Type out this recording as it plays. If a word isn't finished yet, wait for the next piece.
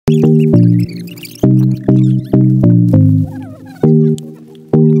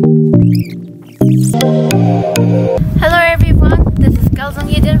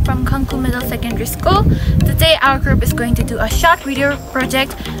Eden from Kangku Middle Secondary School. Today our group is going to do a short video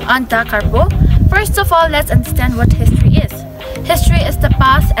project on Dra Karpo. First of all, let's understand what history is. History is the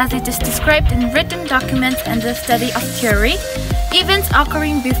past as it is described in written documents and the study of theory, events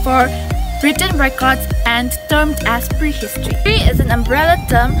occurring before written records and termed as prehistory. History is an umbrella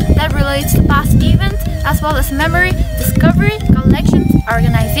term that relates to past events as well as memory, discovery, collections,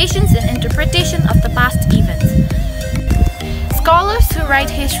 organizations, and interpretation of the past events. Scholars who write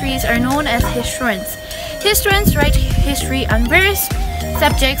histories are known as historians. Historians write history on various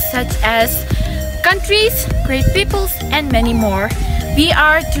subjects such as countries, great peoples, and many more. We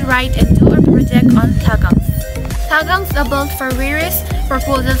are to write and do a project on thagangs. Thagangs are built for various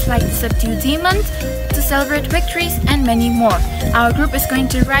purposes like to subdue demons, to celebrate victories, and many more. Our group is going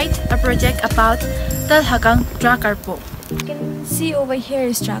to write a project about the thagang Dra Karpo. You can see over here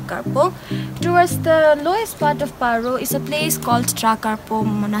is Dra Karpo. Towards the lowest part of Paro is a place called Dra Karpo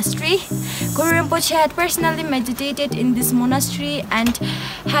Monastery. Guru Rinpoche had personally meditated in this monastery and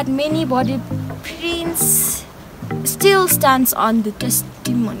had many body prints. Still stands on the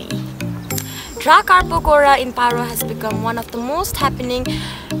testimony. Dra Karpo Gora in Paro has become one of the most happening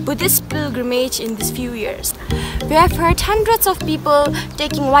Buddhist pilgrimage in these few years. We have heard hundreds of people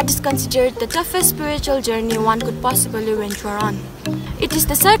taking what is considered the toughest spiritual journey one could possibly venture on. It is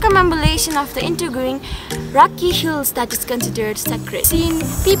the circumambulation of the intergoing rocky hills that is considered sacred. Seen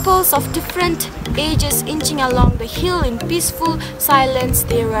peoples of different ages inching along the hill in peaceful silence,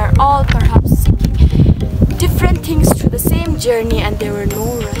 they were all perhaps seeking different things through the same journey and there were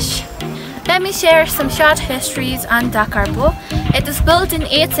no rush. Let me share some short histories on Dra Karpo. It is built in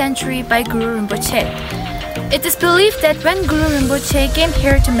 8th century by Guru Rinpoche. It is believed that when Guru Rinpoche came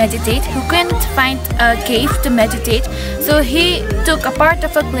here to meditate, he couldn't find a cave to meditate, so he took a part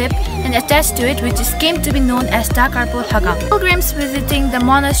of a cliff and attached to it, which came to be known as Dra Karpo Thagang. Pilgrims visiting the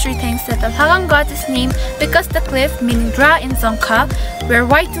monastery thinks that the Thagang got its name because the cliff, meaning Dra in Dzongkha, were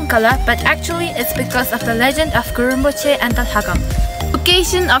white in color, but actually it's because of the legend of Guru Rinpoche and the Thagang.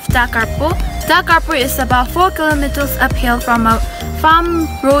 Location of Dra Karpo. Dra Karpo is about 4 kilometers uphill from a farm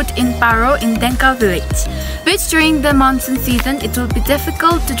road in Paro in Denka village, which during the monsoon season it will be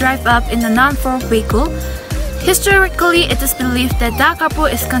difficult to drive up in a non-fork vehicle. Historically, it is believed that Dra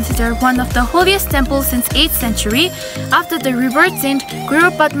Karpo is considered one of the holiest temples since 8th century after the revered saint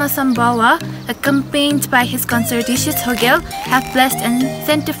Guru Padmasambhava, accompanied by his consort Dishit Hogel, have blessed and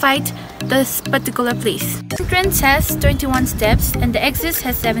sanctified this particular place. The entrance has 21 steps and the exit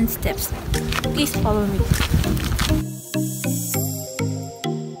has 7 steps. Please follow me.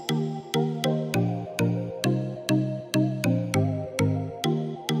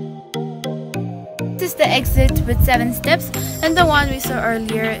 This is the exit with 7 steps and the one we saw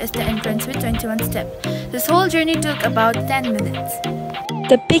earlier is the entrance with 21 steps. This whole journey took about 10 minutes.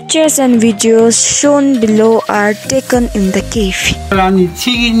 The pictures and videos shown below are taken in the cave.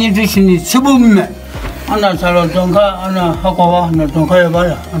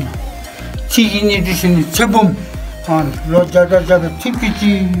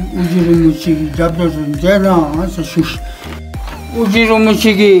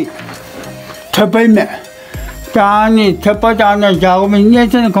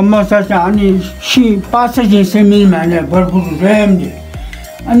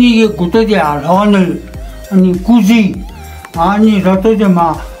 아니 이게 그때도 알아는 아니 굳이 아니 라토지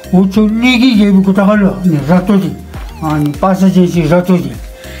마 우출리기 제비 그다가로 아니 라토지 아니 빠서지지 라토지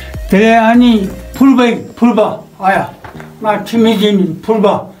그래 아니 풀바 아야 나 팀이지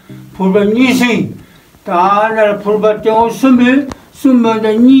풀바 니시 다날 풀바 때 숨을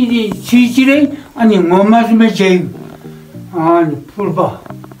니디 지지래 아니 뭐마스메 제 아니 풀바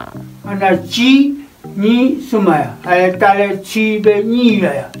아나 니 수마야 아예 딸의 집에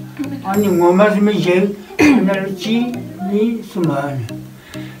니야야 아니 뭐 말씀이 제일 나를 니 수마야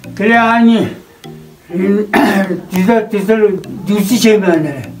그래 아니 디저트를 뉴스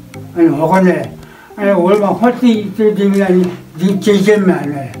제면에 아니 호간에 아니 얼마 허티 되면 아니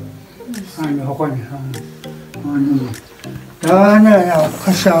제제면에 아니 호간에 아니 다나야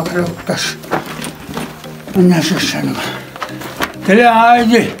가서 그렇다 안녕하셨어요 그래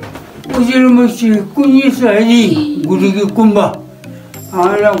아이지 우지르무시 꾼이 있어야지 구르기 꾼바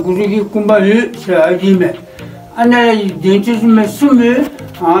아나 구르기 꾼바를 써야지매 아나 덴치스메 숨을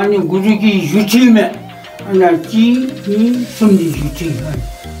아니 구르기 유치매 아나 지니 숨이 유치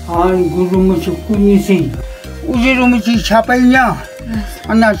아니 구르무시 꾼이 있어 우지르무시 차파이냐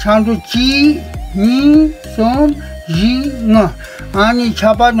아나 찬도 지니 숨 지나 아니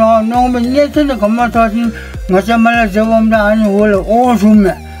차파 너무 예전에 것만 사실 마찬가지로 저범다 아니 원래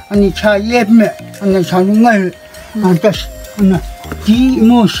오수매 아니 차 예쁘네 아니 자동을 안 떴어 ana ji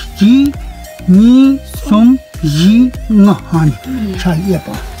mos ji ni som ji nga han cha ye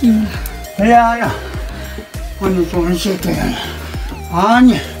pa ya ana so se te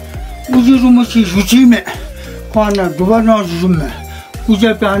ani uji rumo si juji me kwana duba na jume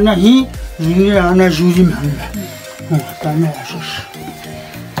uja pe ana hi ni ana juji me ta me asis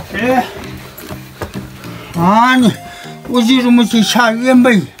ani uji rumo si cha ye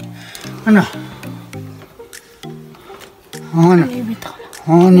mai ana ana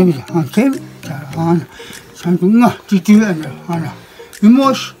ani ke ana santunga titi ana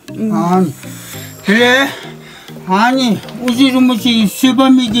imos ani kre ani uji rumo si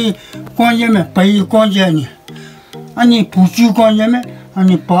sebamigi konjeme pai konjani ani puchu konjeme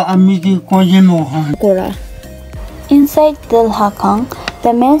ani pa amigi konjemo han Dra. Inside Dalhakang,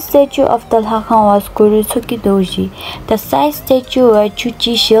 the main statue of Dalhakang was Guru Doji. The side statue were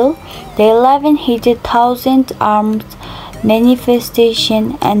Chuchi Shil, the 11-headed 1,000-armed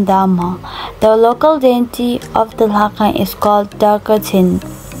manifestation, and Dharma. The local deity of Dalhakang is called Darkatin.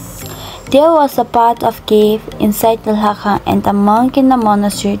 There was a part of cave inside Dalhakang, and a monk in the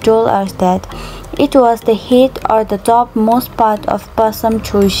monastery told us that it was the head or the topmost part of Pasam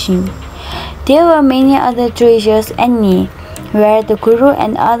Choshin. There were many other treasures and near where the Guru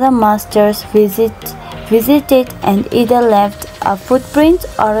and other masters visited and either left a footprint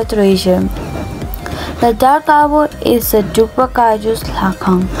or a treasure. The Dra Karpo is a Dupakaju's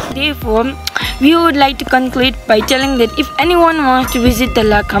Lakang. Therefore, we would like to conclude by telling that if anyone wants to visit the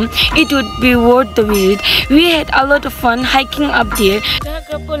Lakam, it would be worth the visit. We had a lot of fun hiking up there. Dra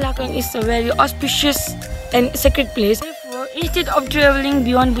Karpo Lakang is a very auspicious and sacred place. Therefore, instead of traveling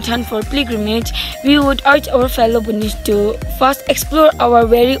beyond Bhutan for pilgrimage, we would urge our fellow Buddhists to first explore our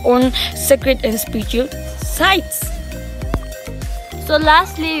very own sacred and spiritual sites. So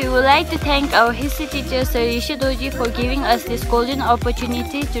lastly, we would like to thank our history teacher Sir Doji for giving us this golden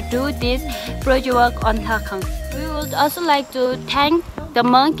opportunity to do this project work on Dalhakang. We would also like to thank the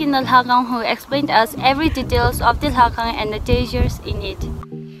monk in Dalhakang who explained us every details of Dalhakang and the treasures in it.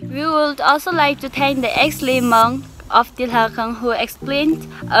 We would also like to thank the ex-lay monk of Dalhakang who explained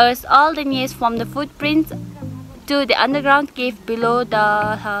us all the news from the footprints to the underground cave below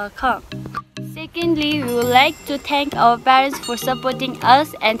Dalhakang. Secondly, we would like to thank our parents for supporting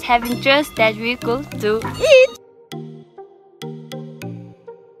us and having trust that we could do it.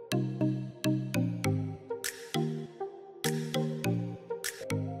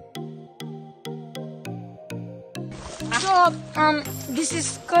 So, this is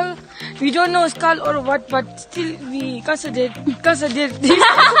skull. We don't know skull or what, but still we consider this.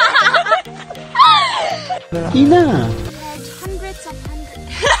 ina Hundreds of hundreds.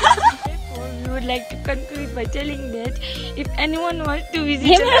 Therefore, we would like to conclude by telling that if anyone wants to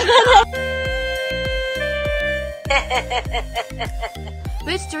visit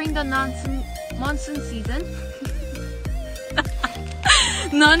Which during the monsoon season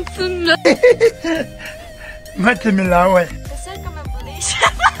mate milawe The circumambulation.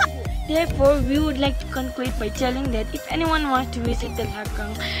 Therefore, we would like to conclude by telling that if anyone wants to visit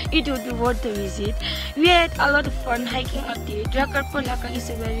Dalhakang, it would be worth the visit. We had a lot of fun hiking up there. Dra Karpo Dalhakang is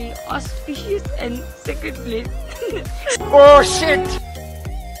a very auspicious and sacred place. oh shit